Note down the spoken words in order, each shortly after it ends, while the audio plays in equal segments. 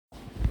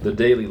The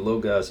Daily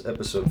Logos,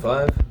 Episode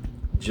 5,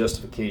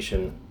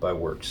 Justification by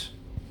Works.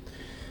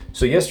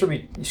 So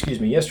yesterday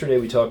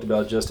we talked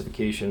about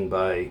justification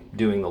by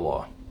doing the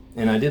law.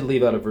 And I did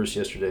leave out a verse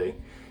yesterday,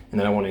 and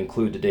then I want to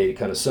include today to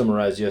kind of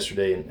summarize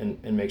yesterday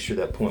and make sure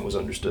that point was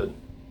understood.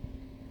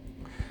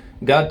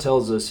 God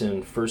tells us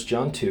in 1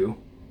 John 2,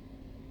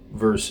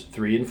 verse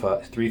 3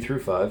 through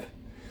 5,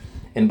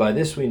 "And by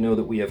this we know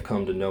that we have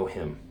come to know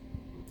him,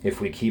 if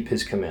we keep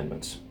his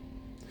commandments.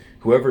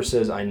 Whoever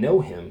says, 'I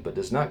know him,' but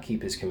does not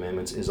keep his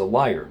commandments is a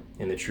liar,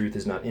 and the truth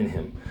is not in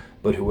him.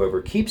 But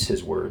whoever keeps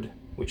his word,"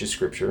 which is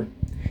Scripture,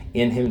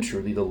 "in him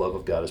truly the love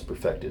of God is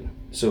perfected."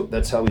 So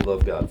that's how we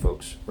love God,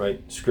 folks,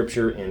 right?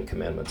 Scripture and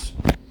commandments.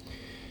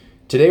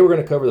 Today we're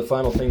going to cover the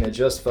final thing that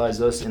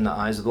justifies us in the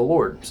eyes of the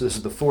Lord. So this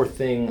is the fourth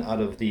thing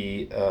out of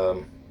the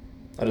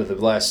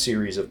last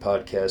series of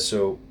podcasts.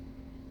 So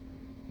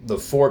the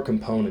four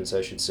components,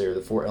 I should say, or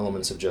the four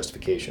elements of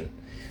justification.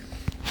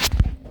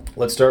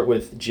 Let's start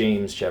with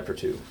James chapter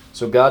 2.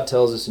 So God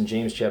tells us in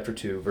James chapter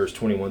 2, verse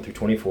 21 through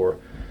 24,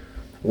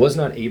 "Was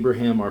not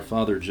Abraham our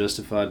father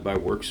justified by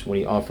works when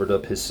he offered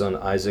up his son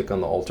Isaac on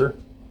the altar?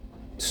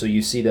 So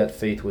you see that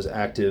faith was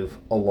active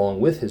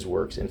along with his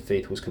works, and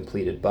faith was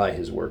completed by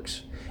his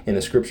works. And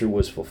the scripture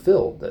was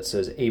fulfilled that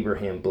says,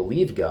 Abraham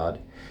believed God,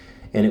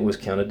 and it was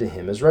counted to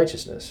him as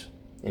righteousness.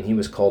 And he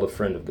was called a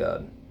friend of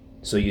God."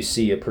 So you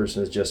see a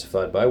person is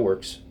justified by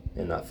works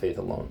and not faith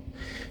alone.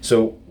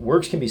 So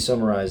works can be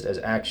summarized as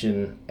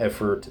action,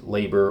 effort,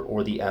 labor,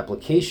 or the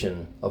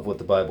application of what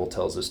the Bible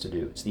tells us to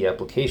do. It's the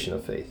application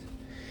of faith.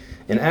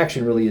 And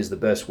action really is the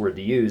best word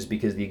to use,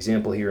 because the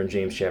example here in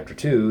James chapter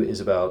 2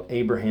 is about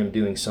Abraham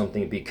doing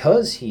something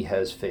because he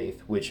has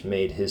faith, which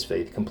made his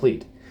faith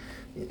complete.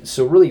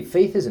 So really,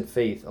 faith isn't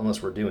faith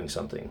unless we're doing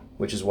something,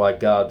 which is why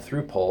God,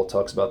 through Paul,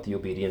 talks about the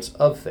obedience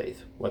of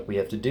faith, like we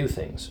have to do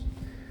things.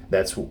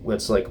 That's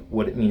like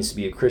what it means to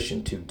be a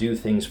Christian, to do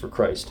things for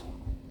Christ.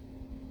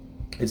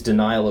 It's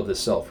denial of the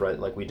self, right?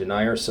 Like we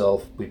deny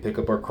ourselves, we pick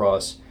up our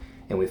cross,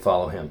 and we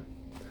follow him.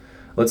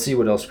 Let's see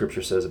what else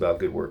Scripture says about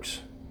good works.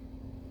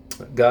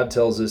 God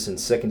tells us in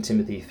 2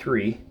 Timothy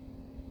 3,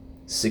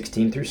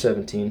 16 through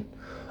 17,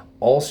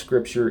 "All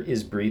Scripture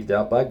is breathed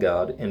out by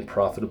God and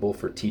profitable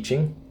for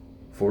teaching,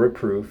 for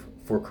reproof,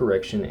 for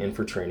correction, and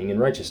for training in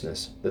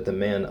righteousness, that the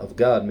man of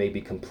God may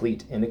be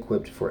complete and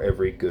equipped for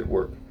every good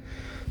work."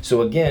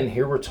 So again,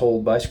 here we're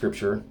told by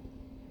Scripture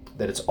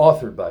that it's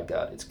authored by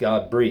God. It's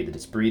God-breathed.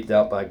 It's breathed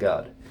out by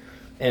God.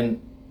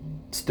 And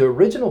the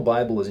original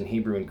Bible is in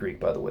Hebrew and Greek,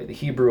 by the way. The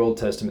Hebrew Old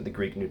Testament, the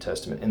Greek New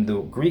Testament. And the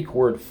Greek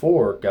word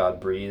for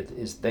God-breathed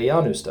is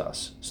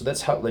theopneustos. So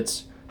that's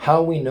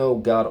how we know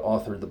God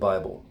authored the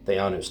Bible,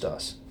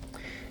 theopneustos.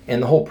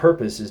 And the whole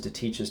purpose is to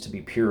teach us to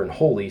be pure and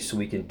holy so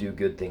we can do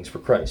good things for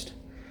Christ.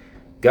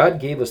 God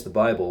gave us the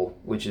Bible,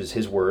 which is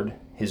his word,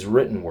 his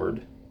written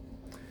word,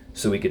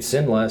 so we could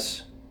sin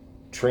less,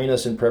 train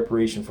us in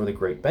preparation for the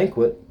great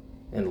banquet,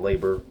 and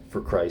labor for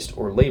Christ,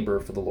 or labor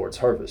for the Lord's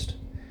harvest.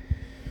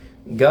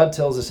 God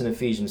tells us in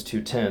Ephesians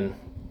 2:10,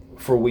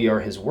 "For we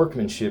are his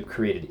workmanship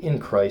created in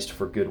Christ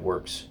for good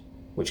works,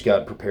 which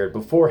God prepared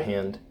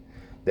beforehand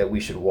that we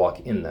should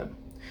walk in them."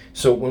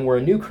 So when we're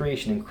a new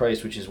creation in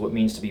Christ, which is what it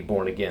means to be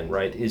born again,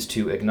 right, is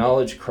to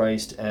acknowledge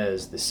Christ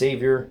as the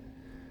Savior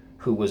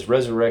who was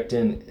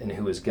resurrected and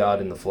who is God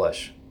in the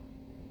flesh.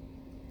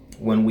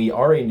 When we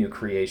are a new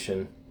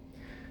creation,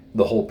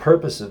 the whole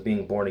purpose of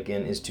being born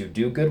again is to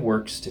do good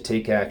works, to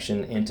take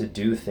action, and to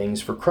do things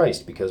for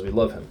Christ because we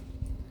love him.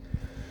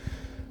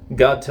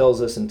 God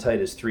tells us in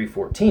Titus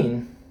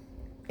 3:14,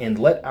 "And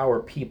let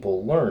our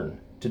people learn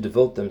to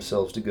devote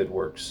themselves to good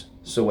works,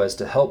 so as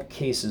to help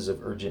cases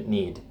of urgent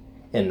need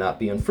and not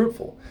be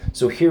unfruitful."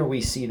 So here we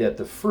see that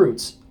the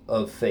fruits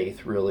of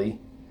faith really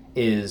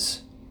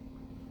is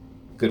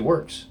good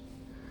works.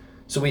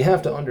 So we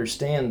have to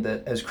understand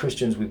that as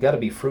Christians, we've got to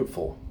be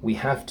fruitful. We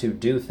have to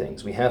do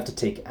things. We have to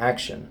take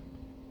action.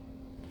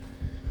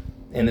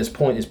 And this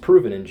point is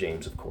proven in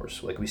James, of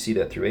course, like we see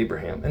that through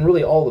Abraham. And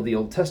really all of the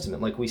Old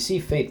Testament, like we see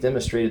faith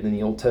demonstrated in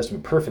the Old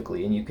Testament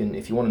perfectly. And you can,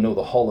 if you want to know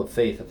the hall of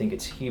faith, I think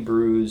it's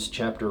Hebrews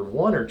chapter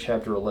 1 or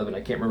chapter 11, I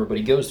can't remember, but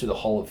he goes through the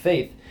hall of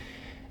faith,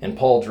 and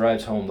Paul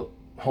drives home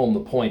the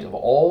point of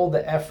all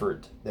the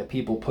effort that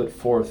people put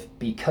forth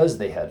because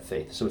they had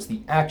faith. So it's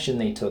the action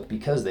they took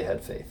because they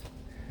had faith.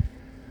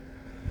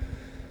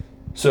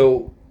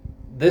 So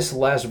this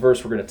last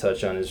verse we're going to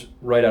touch on is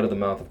right out of the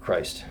mouth of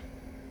Christ.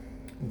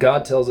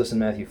 God tells us in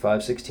Matthew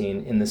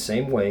 5:16, "In the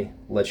same way,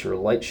 let your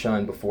light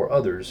shine before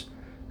others,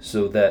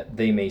 so that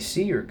they may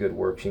see your good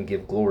works and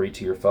give glory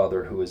to your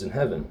Father who is in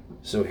heaven."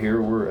 So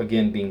here we're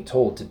again being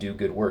told to do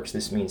good works.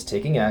 This means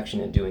taking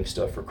action and doing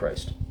stuff for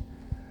Christ.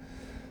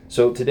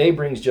 So today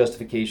brings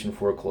justification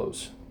to a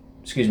close.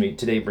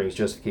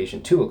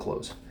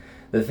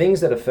 The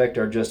things that affect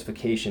our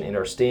justification and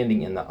our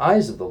standing in the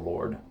eyes of the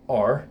Lord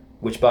are,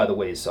 which by the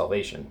way is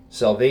salvation.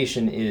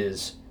 Salvation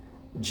is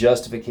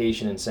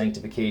justification and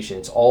sanctification.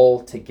 It's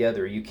all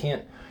together. You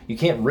can't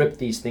rip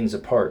these things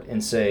apart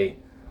and say,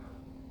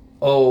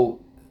 "Oh,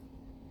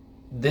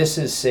 this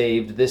is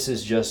saved, this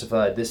is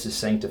justified, this is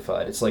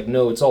sanctified. It's like,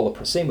 no, it's all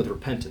the same with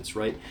repentance,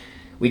 right?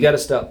 We got to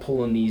stop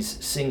pulling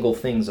these single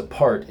things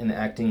apart and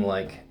acting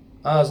like,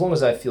 as long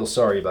as I feel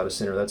sorry about a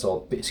sinner, that's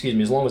all.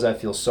 As long as I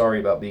feel sorry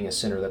about being a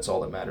sinner, that's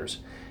all that matters.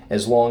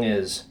 As long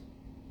as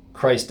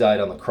Christ died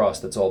on the cross,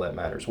 that's all that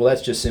matters. Well,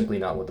 that's just simply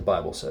not what the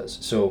Bible says.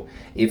 So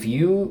if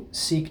you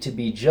seek to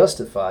be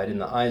justified in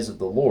the eyes of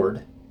the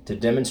Lord, to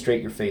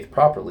demonstrate your faith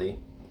properly,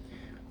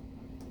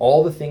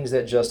 all the things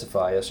that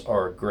justify us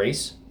are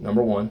grace,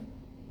 number one.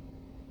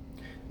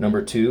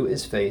 Number two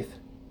is faith.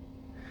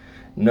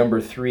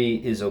 Number three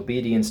is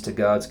obedience to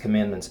God's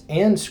commandments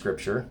and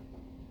Scripture.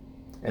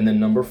 And then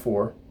number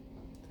four,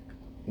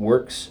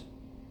 works,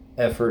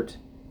 effort,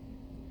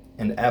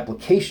 and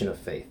application of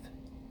faith,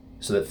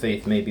 so that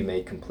faith may be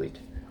made complete.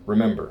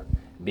 Remember,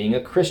 being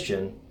a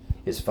Christian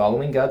is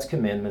following God's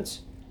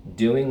commandments,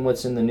 doing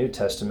what's in the New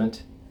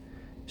Testament,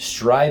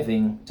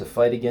 striving to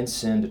fight against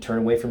sin, to turn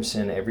away from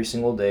sin every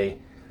single day,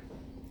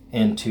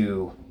 and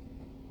to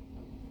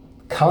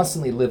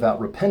constantly live out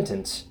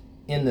repentance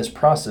in this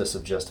process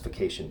of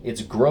justification.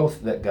 It's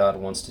growth that God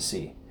wants to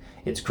see.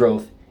 It's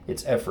growth,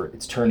 it's effort,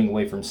 it's turning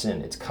away from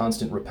sin, it's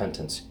constant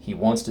repentance. He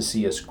wants to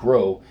see us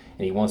grow,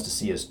 and He wants to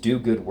see us do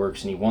good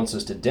works, and He wants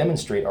us to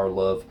demonstrate our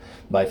love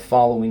by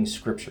following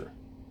Scripture.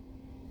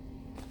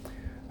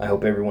 I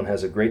hope everyone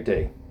has a great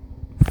day.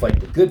 Fight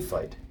the good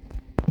fight.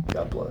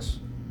 God bless.